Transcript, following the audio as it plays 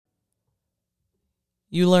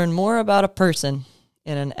You learn more about a person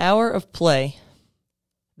in an hour of play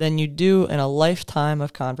than you do in a lifetime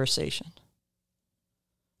of conversation.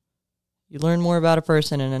 You learn more about a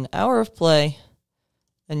person in an hour of play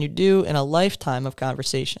than you do in a lifetime of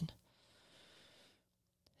conversation.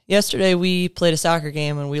 Yesterday, we played a soccer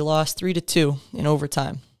game and we lost 3-2 in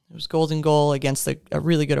overtime. It was golden goal against a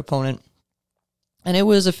really good opponent. And it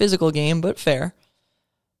was a physical game, but fair.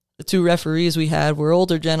 The two referees we had were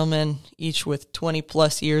older gentlemen, each with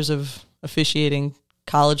 20-plus years of officiating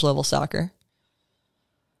college-level soccer.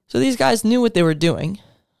 So these guys knew what they were doing,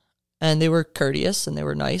 and they were courteous, and they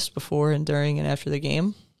were nice before and during and after the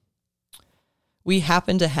game. We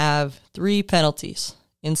happened to have 3 penalties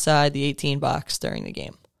inside the 18 box during the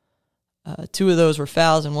game. 2 of those were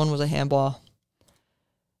fouls, and 1 was a handball.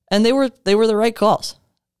 And they were the right calls.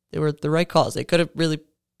 They were the right calls. They could have really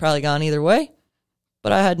probably gone either way,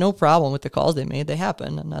 but I had no problem with the calls they made. They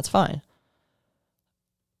happened, and that's fine.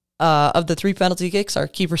 Of the 3 penalty kicks, our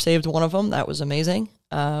keeper saved one of them. That was amazing.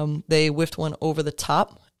 They whiffed one over the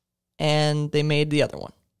top, and they made the other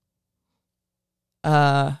one.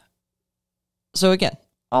 So again,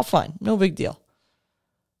 all fine. No big deal.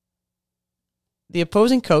 The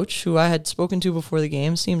opposing coach, who I had spoken to before the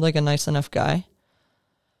game, seemed like a nice enough guy,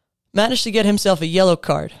 managed to get himself a yellow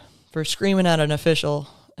card for screaming at an official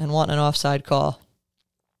and wanting an offside call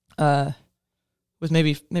with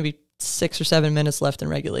maybe 6 or 7 minutes left in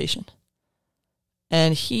regulation.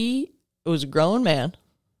 And he was a grown man,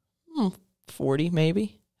 40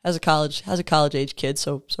 maybe, has a college age kid,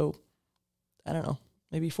 so I don't know,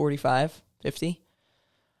 maybe 45, 50.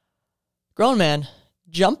 Grown man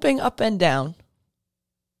jumping up and down,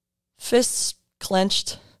 fists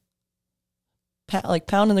clenched, like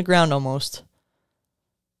pounding the ground almost,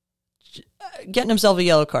 getting himself a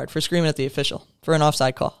yellow card for screaming at the official for an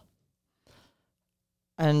offside call.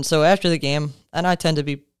 And so after the game, and I tend to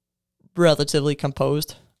be relatively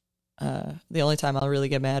composed, the only time I'll really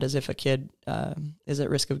get mad is if a kid is at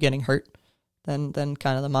risk of getting hurt. Then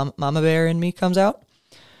kind of the mama bear in me comes out.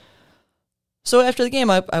 So after the game,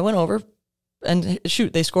 I went over, and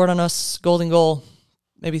shoot, they scored on us golden goal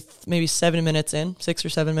maybe 7 minutes in, 6 or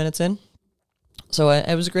 7 minutes in. So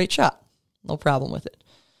it was a great shot. No problem with it.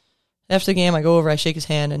 After the game, I go over, I shake his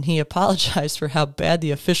hand, and he apologized for how bad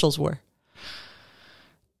the officials were.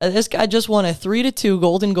 This guy just won a 3-2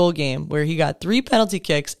 golden goal game where he got 3 penalty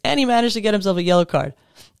kicks, and he managed to get himself a yellow card.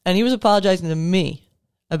 And he was apologizing to me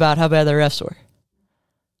about how bad the refs were.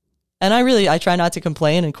 And I try not to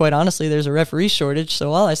complain, and quite honestly, there's a referee shortage,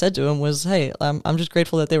 so all I said to him was, hey, I'm just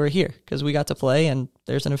grateful that they were here, because we got to play, and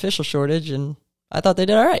there's an official shortage, and I thought they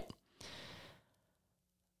did all right.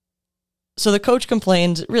 So the coach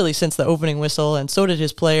complained really since the opening whistle, and so did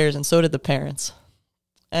his players, and so did the parents.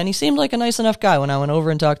 And he seemed like a nice enough guy when I went over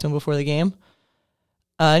and talked to him before the game.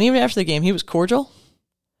 And even after the game, he was cordial.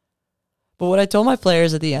 But what I told my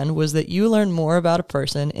players at the end was that you learn more about a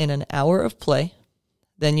person in an hour of play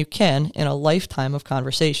than you can in a lifetime of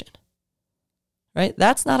conversation. Right?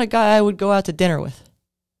 That's not a guy I would go out to dinner with.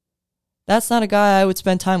 That's not a guy I would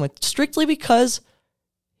spend time with, strictly because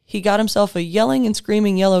he got himself a yelling and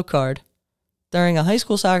screaming yellow card during a high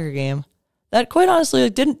school soccer game that, quite honestly,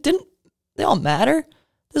 didn't they all matter?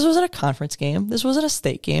 This wasn't a conference game. This wasn't a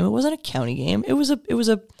state game. It wasn't a county game. It was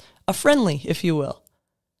a friendly, if you will.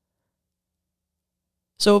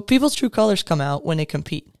 So people's true colors come out when they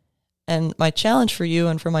compete. And my challenge for you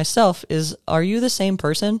and for myself is, are you the same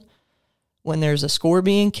person when there's a score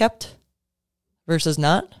being kept versus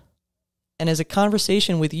not? And is a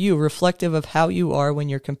conversation with you reflective of how you are when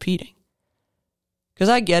you're competing? Because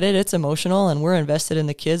I get it, it's emotional, and we're invested in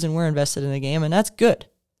the kids, and we're invested in the game, and that's good.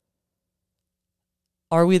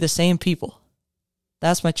 Are we the same people?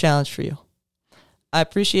 That's my challenge for you. I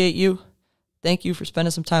appreciate you. Thank you for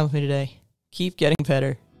spending some time with me today. Keep getting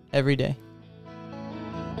better every day.